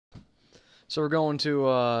So we're going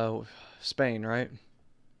to Spain, right?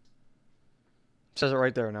 Says it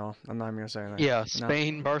right there. No, I'm not even gonna say anything. Yeah, No.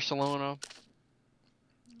 Spain, Barcelona.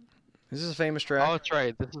 Is this a famous track? Oh, that's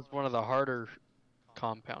right. This is one of the harder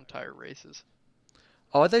compound tire races.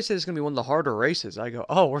 Oh, I thought you said it's gonna be one of the harder races. I go,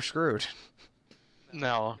 oh, we're screwed.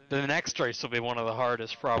 No, the next race will be one of the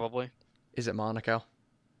hardest, probably. Is it Monaco?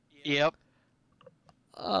 Yep.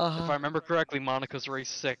 If I remember correctly, Monaco's race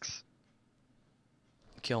 6.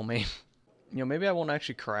 Kill me. You know, maybe I won't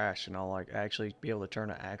actually crash, and I'll like actually be able to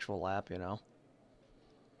turn an actual lap. You know.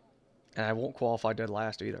 And I won't qualify dead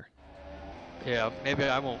last either. Yeah, maybe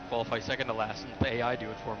I won't qualify second to last and the AI do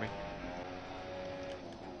it for me.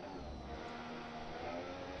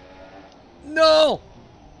 No!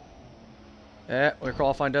 Yeah, we're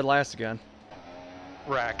qualifying dead last again.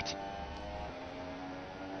 Wrecked.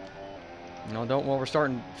 No, don't. Well, we're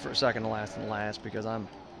starting for second to last and last because I'm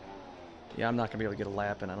not gonna be able to get a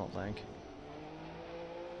lap in. I don't think.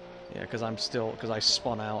 Yeah, because I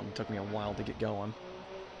spun out and it took me a while to get going.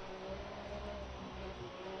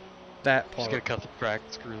 That part. Just gonna cut the track.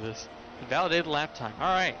 Screw this. Validated lap time.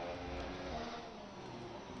 All right.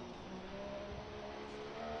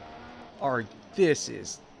 Alright, this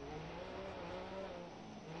is.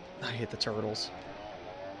 I hit the turtles.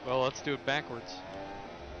 Well, let's do it backwards.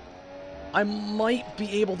 I might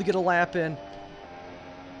be able to get a lap in.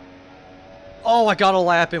 Oh, I got a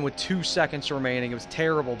lap in with 2 seconds remaining. It was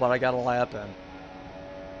terrible, but I got a lap in.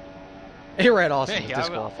 A-Rat Austin was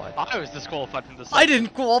disqualified. I was disqualified from this. I didn't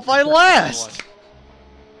qualify last!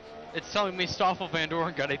 It's telling me Stoffel Van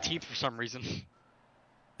Doren got 18th for some reason.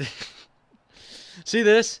 See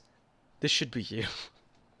this? This should be you.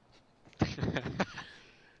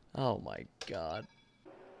 Oh my god.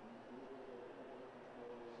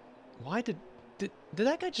 Why did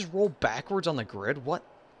that guy just roll backwards on the grid? What?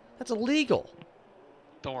 That's illegal.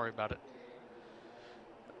 Don't worry about it.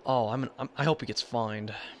 Oh, I hope he gets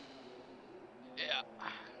fined. Yeah.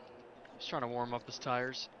 Just trying to warm up his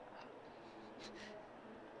tires.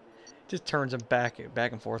 Just turns him back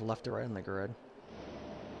and forth, left to right on the grid.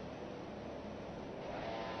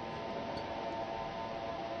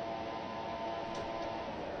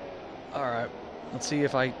 Alright, let's see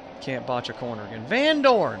if I can't botch a corner again. Van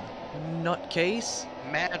Dorn! Nutcase.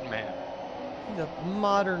 Madman. The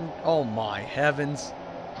modern... Oh my heavens.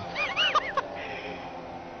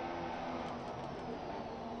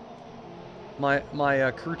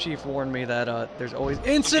 My crew chief warned me that there's always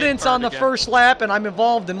incidents on the first lap, and I'm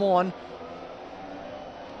involved in one.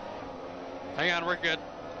 Hang on, we're good.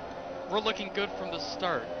 We're looking good from the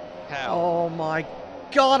start. How? Oh my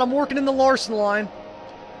god, I'm working in the Larson line.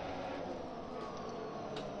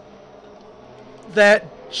 That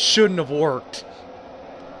shouldn't have worked.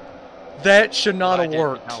 That should not have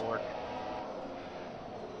worked.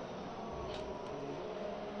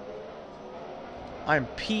 I'm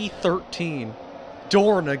P13.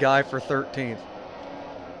 Dorn a guy for 13th.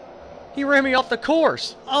 He ran me off the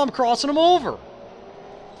course. I'm crossing him over.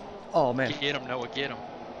 Oh man. Get him, Noah, get him.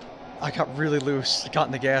 I got really loose. Got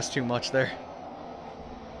in the gas too much there.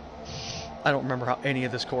 I don't remember how any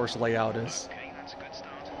of this course layout is. Okay, that's a good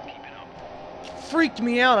start. Keep it up. Freaked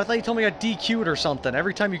me out. I thought you told me I got DQ'd or something.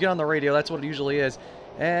 Every time you get on the radio, that's what it usually is.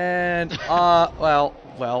 And, well.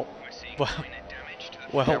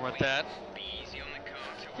 There with that.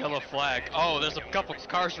 Yellow flag. Oh, there's a couple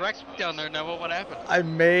cars wrecked down there, Noah. What happened? I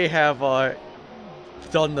may have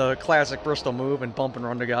done the classic Bristol move and bump and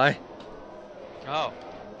run the guy. Oh.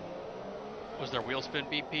 Was there wheel spin,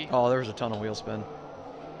 BP? Oh, there was a ton of wheel spin.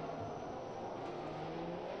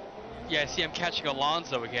 Yeah, I see I'm catching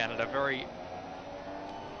Alonso again at a very...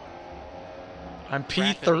 I'm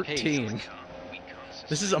P13.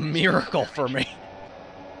 This is a miracle for me.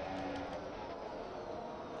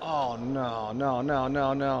 Oh, no, no, no,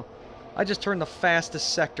 no, no. I just turned the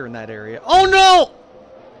fastest sector in that area. Oh, no!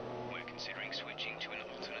 We're considering switching to an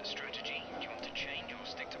alternate strategy. Do you want to change or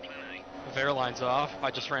stick to plan A? The airline's off.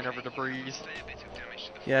 I just ran over debris. Fair bit of damage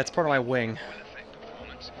to the Yeah, it's part of my wing. will affect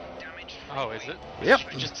performance. Damage Oh, is it? Yep.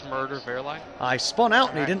 Just murder of airline? I spun out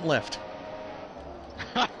and he Alright. didn't lift.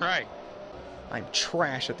 Alright. I'm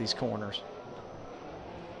trash at these corners.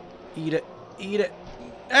 Eat it. Eat it.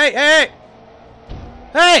 Hey, hey!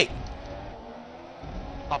 Hey!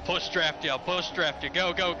 I'll push draft you. I'll push draft you.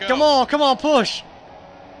 Go, go, go. Come on, push!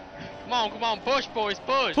 Come on, push, boys,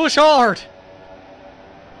 push. Push hard!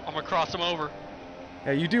 I'm gonna cross him over.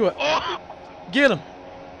 Yeah, you do it. Oh! Get him!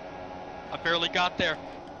 I barely got there.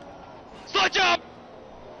 Sludge up!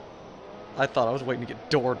 I thought I was waiting to get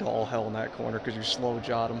doored to all hell in that corner because you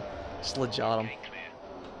slid-jot him. okay, clear.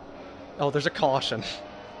 Oh, there's a caution.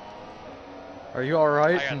 Are you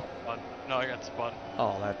alright? I got spun. No, I got spun.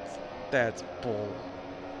 Oh, that's bull.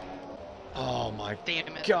 Oh my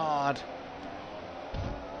Damn it. god.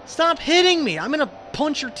 Stop hitting me! I'm gonna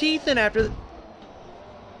punch your teeth in after th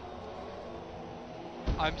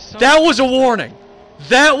I'm so... That was a warning!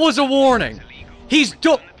 That was a warning! He's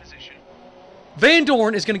Van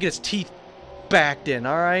Dorn is gonna get his teeth backed in,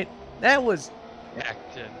 alright? That was...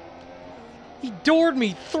 backed in. He doored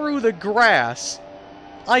me through the grass.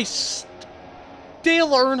 Dale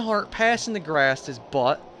Earnhardt passing the grass his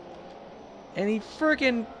butt. And he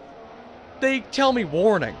freaking... They tell me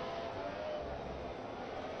warning.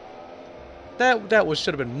 That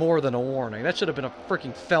should have been more than a warning. That should have been a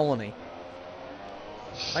freaking felony.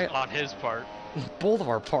 On his part. Both of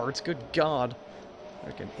our parts, good god.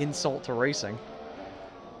 Like an insult to racing.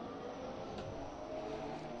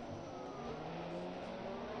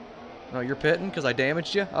 No, you're pitting because I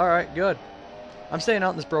damaged you? Alright, good. I'm staying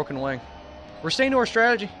out in this broken wing. We're staying to our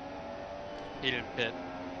strategy. He didn't pit.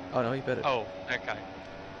 Oh no, he bit it. Oh, that guy.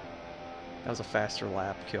 That was a faster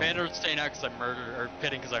lap kill. Vander's staying out because I murdered, or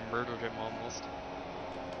pitting because I murdered him almost.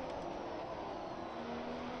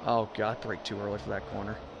 Oh god, I braked too early for that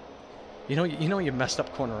corner. You know you messed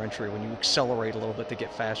up corner entry when you accelerate a little bit to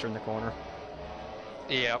get faster in the corner.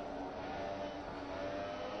 Yep.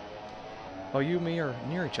 Oh, you and me are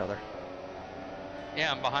near each other.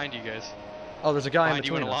 Yeah, I'm behind you guys. Oh, there's a guy Behind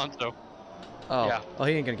in you between and us. Alonso. Oh. Yeah. Oh,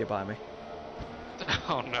 he ain't gonna get by me.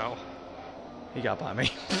 Oh no. He got by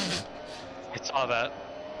me. I saw that.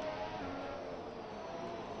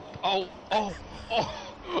 Oh, oh, oh,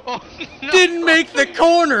 oh, no. Didn't make the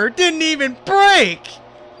corner! Didn't even brake!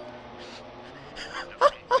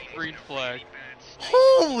 Green flag.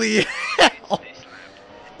 Holy hell!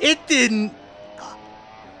 It didn't...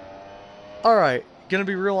 Alright, gonna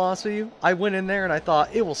be real honest with you. I went in there and I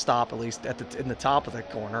thought it will stop at least in the top of the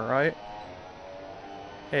corner, right?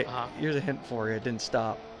 Hey, here's a hint for you. It didn't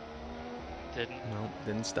stop. Didn't? No,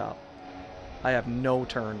 didn't stop. I have no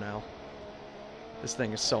turn now. This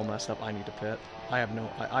thing is so messed up. I need to pit. I have no...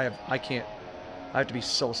 I can't... I have to be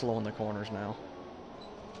so slow in the corners now.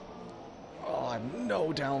 Oh, I have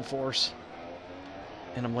no downforce.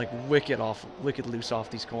 And I'm like wicked loose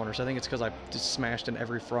off these corners. I think it's because I just smashed in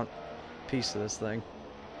every front piece of this thing.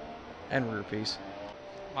 And rear piece.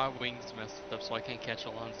 My wing's messed up so I can't catch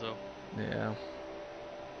Alonso. Yeah.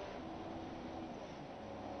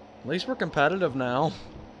 At least we're competitive now.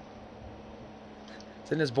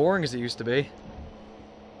 It isn't as boring as it used to be.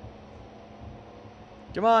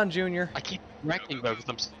 Come on, Junior. I keep wrecking those.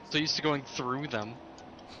 I'm so used to going through them.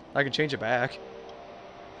 I can change it back.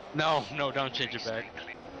 No, no, don't change it back.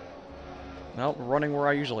 Nope, running where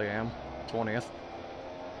I usually am. 20th.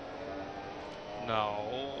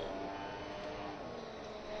 No.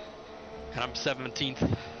 And I'm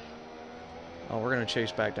 17th. Oh, we're gonna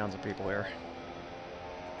chase back down some people here.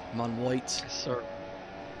 I'm on whites. Yes, sir.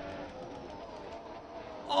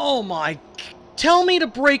 Oh my... Tell me to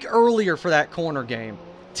brake earlier for that corner game.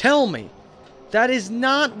 Tell me. That is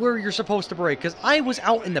not where you're supposed to brake, because I was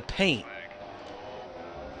out in the paint.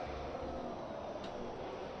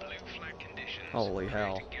 Holy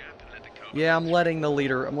hell. Yeah, I'm letting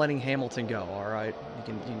Hamilton go, alright? You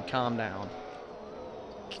can calm down.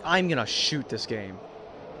 I'm gonna shoot this game.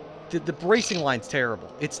 The bracing line's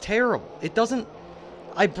terrible. It's terrible. It doesn't...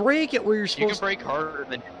 I brake it where you're supposed to... You can brake harder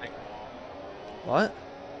than you think. What?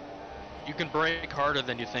 You can brake harder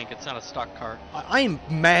than you think. It's not a stock car. I am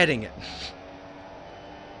matting it.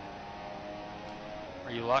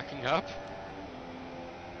 Are you locking up?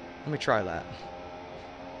 Let me try that.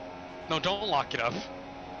 No, don't lock it up.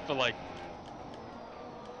 But like...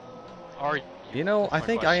 Are you? You know, That's I my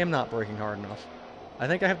think I question. am not braking hard enough. I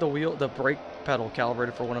think I have the brake pedal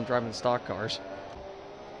calibrated for when I'm driving stock cars.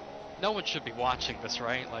 No one should be watching this,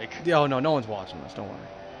 right? Like... Oh, no, no one's watching this, don't worry.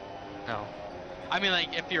 No. I mean,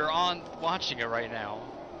 like, if you're on watching it right now,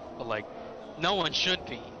 but like, no one should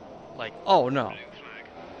be. Like, Oh, no.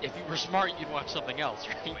 if you were smart, you'd watch something else,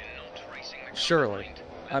 right? Surely.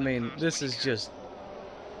 I mean, this is just...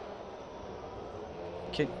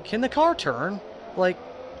 Can the car turn? Like...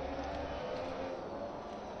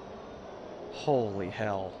 Holy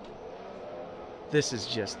hell. This is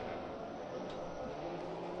just...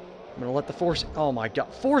 I'm gonna let the force... Oh my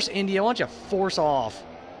god. Force India, why don't you force off?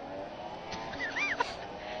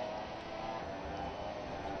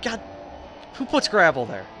 God, who puts gravel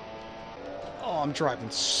there? Oh, I'm driving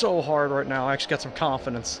so hard right now. I actually got some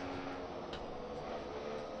confidence.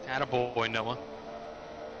 Attaboy, Noah.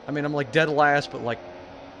 I mean, I'm like dead last, but like...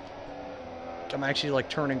 I'm actually like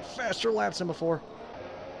turning faster laps than before.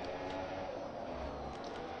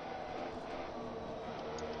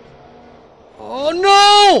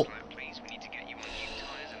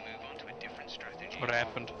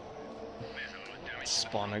 happened?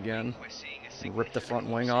 Spun again. Ripped the front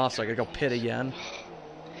wing off, so I gotta go pit again.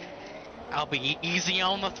 I'll be easy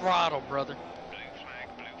on the throttle, brother.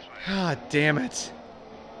 God damn it.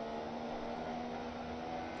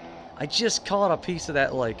 I just caught a piece of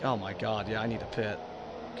that, like, oh my god, yeah, I need a pit.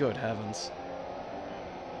 Good heavens.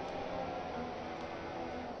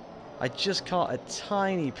 I just caught a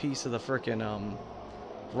tiny piece of the frickin'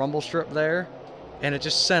 rumble strip there, and it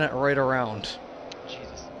just sent it right around. Jesus.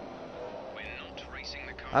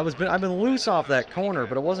 I've been loose off that corner,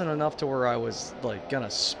 but it wasn't enough to where I was like gonna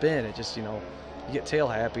spin. It just, you know, you get tail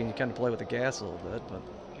happy and you kind of play with the gas a little bit, but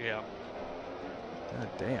Yeah. god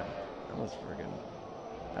damn, that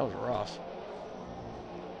was rough.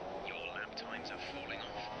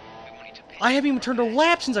 I haven't even turned a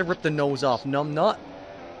lap since I ripped the nose off, numbnut.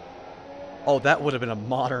 Oh, that would have been a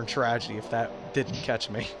modern tragedy if that didn't catch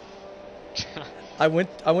me. I went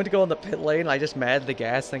to go in the pit lane, and I just mad the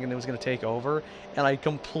gas thinking it was going to take over, and I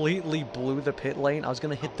completely blew the pit lane. I was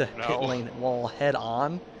going to hit the pit lane wall head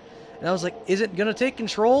on, and I was like, is it going to take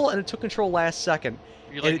control? And it took control last second.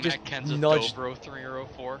 You're and like it just Matt Kenseth nudged. Dobro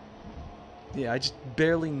 304. Yeah, I just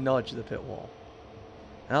barely nudged the pit wall.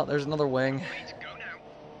 Oh, there's another wing.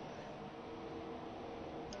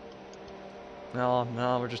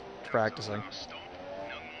 No, we're just practicing.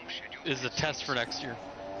 Is a test for next year.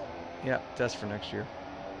 Yeah, test for next year.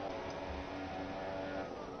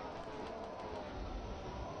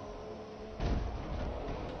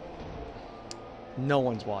 No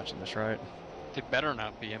one's watching this, right? They better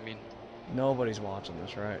not be. I mean, Nobody's watching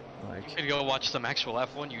this, right? Like, you could go watch some actual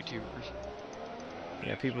F1 YouTubers.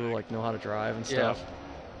 yeah, people who like know how to drive and stuff.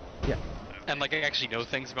 Yeah. And like actually know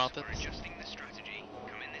things about this.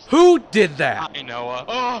 Who did that? I know.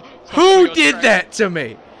 Oh, Who did that to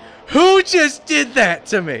me? Who just did that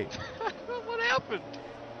to me? What happened?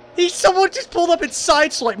 Someone just pulled up and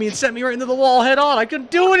sideswiped me and sent me right into the wall head on. I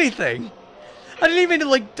couldn't do anything. I didn't even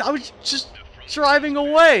I was just driving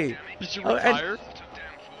away. Did you retire?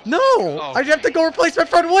 No, Oh. I'd have to go replace my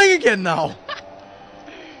front wing again now.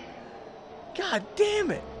 God damn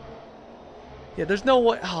it. Yeah, there's no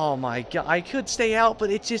way. Oh my god, I could stay out, but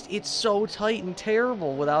it's so tight and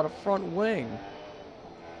terrible without a front wing.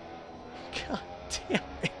 God damn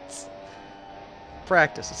it.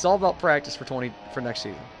 Practice. It's all about practice for next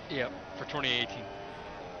season. Yep, for 2018.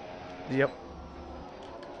 Yep.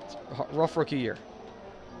 It's a rough rookie year.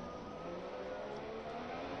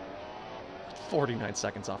 49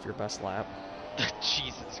 seconds off your best lap.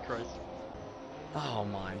 Jesus Christ. Oh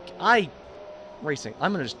my. Racing.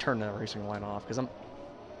 I'm going to just turn that racing line off because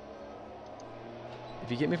if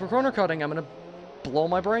you get me for corner cutting, I'm going to blow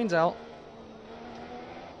my brains out.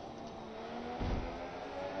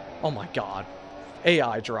 Oh my god.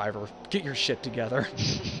 AI driver, get your shit together.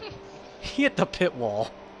 He hit the pit wall.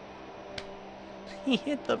 He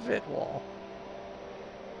hit the pit wall.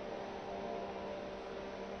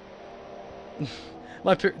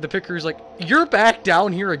 The pit crew's like, you're back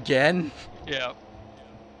down here again? Yeah.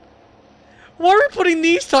 Why are we putting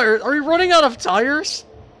these tires? Are we running out of tires?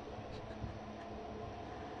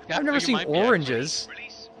 Yeah, I've never you seen might be, oranges. Yeah,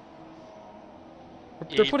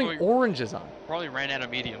 They're you putting probably- oranges on. Probably ran out of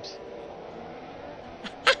mediums.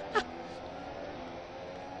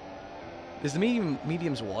 Is the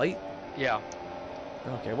medium's white? Yeah.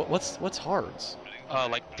 Okay, what's hards?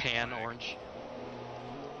 Like tan orange.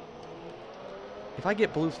 If I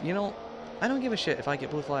get blue, you know, I don't give a shit if I get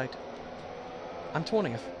blue flagged. I'm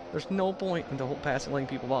 20th. There's no point in the whole passing letting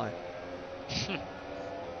people by.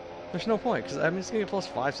 There's no point, because I mean, it's going to get plus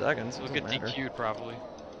 5 seconds. It We'll doesn't get matter. DQ'd probably.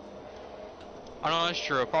 Oh no, that's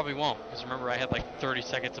true. I probably won't. Because remember, I had like 30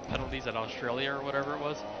 seconds of penalties at Australia or whatever it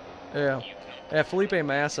was. Yeah. Yeah, Felipe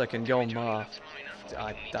Massa can go,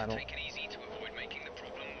 I don't...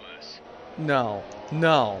 No.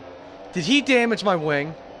 No. Did he damage my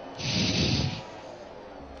wing?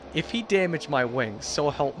 If he damaged my wing, so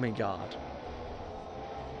help me God.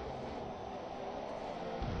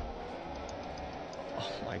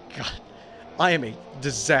 Oh my god. I am a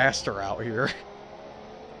disaster out here.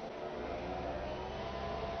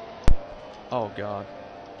 Oh god.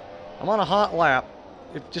 I'm on a hot lap.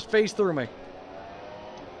 It just phased through me.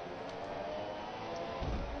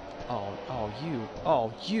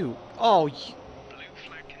 Oh, you. Blue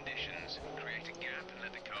flag conditions. Create a gap and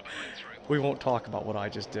let the carbon light through. We won't talk about what I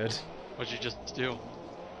just did. What'd you just do?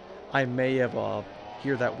 I may have,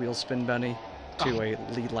 hear that wheel spin, Benny, to a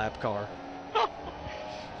lead lap car.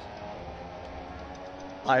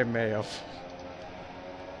 I may have.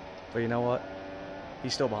 But you know what?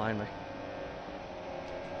 He's still behind me.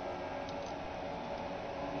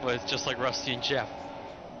 But it's just like Rusty and Jeff.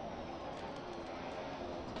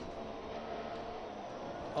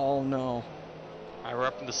 Oh no. Alright, we're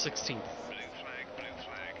up in the 16th. Blue flag, blue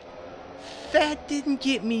flag. That didn't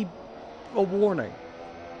get me a warning.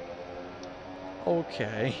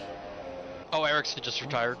 Okay. Oh, Erickson just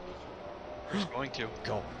retired. He's going to.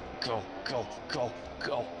 Go, go, go, go,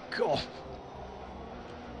 go, go.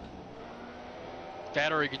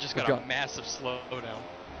 Battery just got Go. a massive slowdown.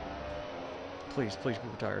 Please, please be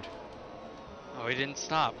retired. Oh, he didn't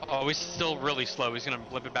stop. Oh, he's still really slow. He's gonna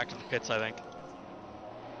limp it back to the pits, I think.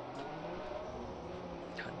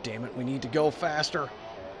 God damn it, we need to go faster.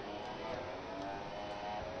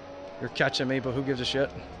 You're catching me, but who gives a shit?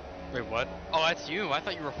 Wait, what? Oh, that's you. I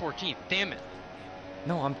thought you were 14th. Damn it.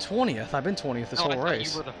 No, I'm 20th. I've been 20th this No, whole I thought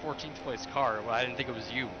race. you were the 14th place car. Well, I didn't think it was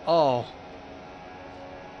you. Oh.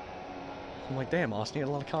 I'm like, damn, Austin, you had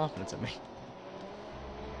a lot of confidence in me.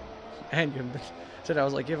 And you said I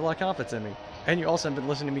was like, you have a lot of confidence in me. And you also have been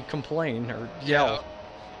listening to me complain or yell.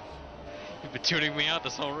 You've been tuning me out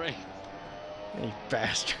this whole race. You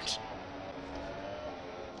bastards.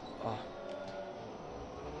 Oh.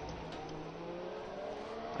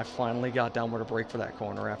 I finally got down where to brake for that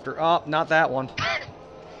corner after. Oh, not that one.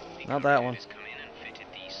 Not that one. Come in and fitted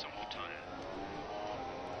the soft tire.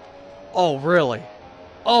 Oh, really?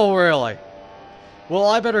 Oh, really? Well,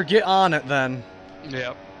 I better get on it then.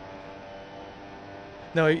 Yep.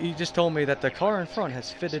 No, he just told me that the car in front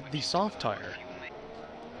has fitted the soft tire.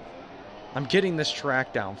 I'm getting this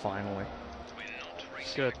track down finally. We're not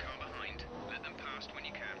racing Good. the car behind. Let them past when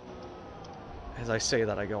you can. As I say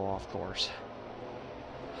that, I go off course.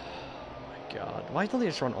 Oh my god. Why don't they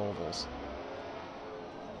just run ovals?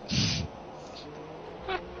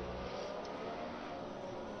 It'd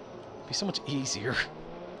be so much easier.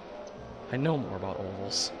 I know more about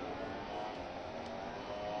ovals.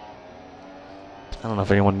 I don't know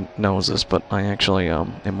if anyone knows this, but I actually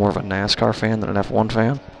am more of a NASCAR fan than an F1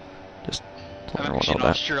 fan. Just let I'm everyone actually know an that.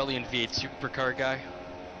 Australian V8 supercar guy.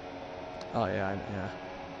 Oh yeah, yeah.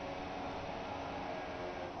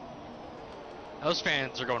 Those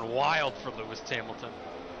fans are going wild for Lewis Hamilton.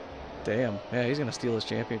 Damn. Yeah, he's gonna steal his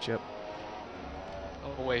championship.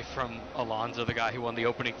 Away from Alonso, the guy who won the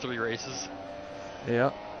opening 3 races.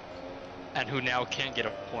 Yeah. And who now can't get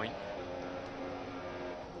a point.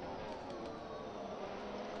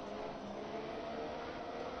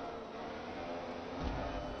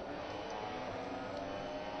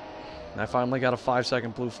 I finally got a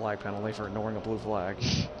 5-second blue flag penalty for ignoring a blue flag.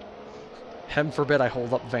 Heaven forbid I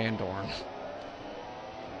hold up Van Dorn.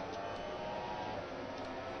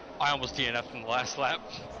 I almost DNF'd in the last lap.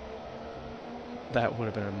 That would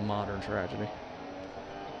have been a modern tragedy.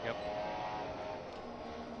 Yep.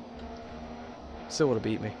 Still would have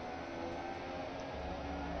beat me.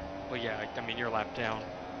 Well, yeah, I mean, you're a lap down.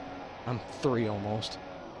 I'm 3 almost.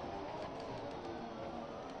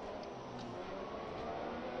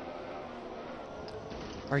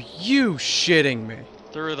 Are you shitting me?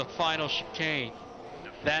 Through the final chicane.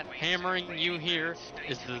 That hammering you hear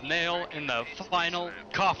is the nail in the final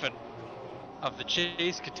coffin of the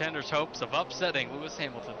Chase contenders' hopes of upsetting Lewis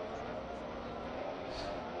Hamilton.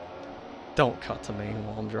 Don't cut to me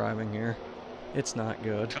while I'm driving here. It's not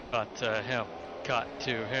good. Cut to him. Cut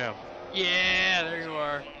to him. Yeah, there you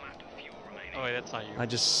are. Oh wait, that's not you. I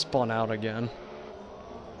just spun out again.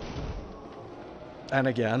 And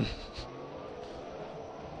again.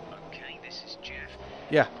 Okay, this is Jeff.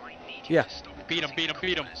 Yeah. I need you Yeah. to stop Beat him, beat him,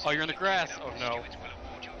 beat him. Oh, you're in the grass. Oh no. Stewards will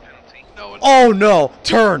award you a penalty. No, Oh no!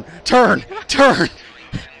 Turn! Turn! Turn!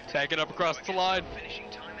 tag it up across the line. Finishing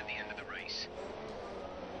time at the end of the race.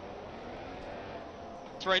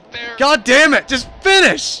 It's right there. God damn it! Just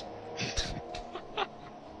finish!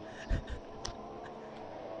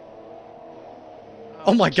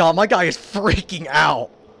 Oh my god, my guy is freaking out.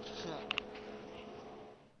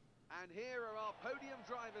 And here are our podium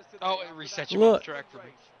drivers today Oh, it after resets that you on the Look. track for me.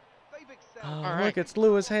 race. They've excelled, Oh, All right. look, it's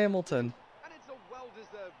Lewis Hamilton. and it's a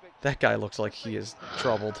well-deserved victory. That guy looks like he is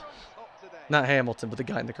troubled. Top today. Not Hamilton, but the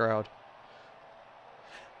guy in the crowd.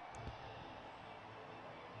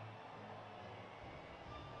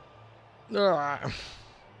 Ugh.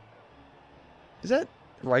 Is that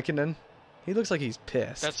Raikkonen? He looks like he's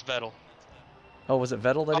pissed. That's Vettel. Oh, was it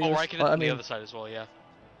Vettel that he Oh, was? Raikkonen's Well, I on the mean, other side as well, yeah.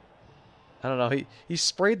 I don't know. He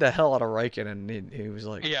sprayed the hell out of Raikkonen. He was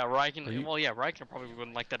like, Yeah, Are Raikkonen. you- Well, yeah, Raikkonen probably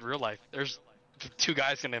wouldn't like that in real life. There's 2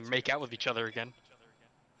 guys gonna make out with each other again.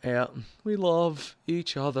 yeah, we love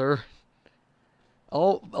each other.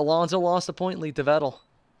 Oh, Alonso lost a point lead to Vettel.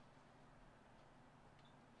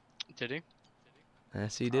 Did he?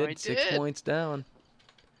 Yes, he Oh, did. he 6 did. points down.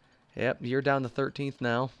 Yep, you're down to 13th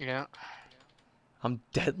now. Yeah. I'm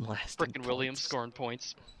dead last. in Frickin' Williams points. scoring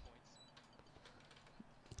points.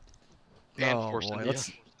 And Oh forcing boy, you.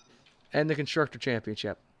 And the Constructor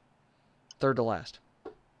Championship. Third to last.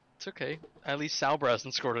 It's okay. At least Sauber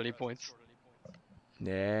hasn't scored any points.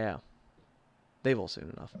 Yeah. They will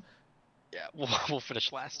soon enough. Yeah, we'll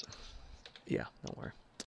finish last. Yeah, don't worry.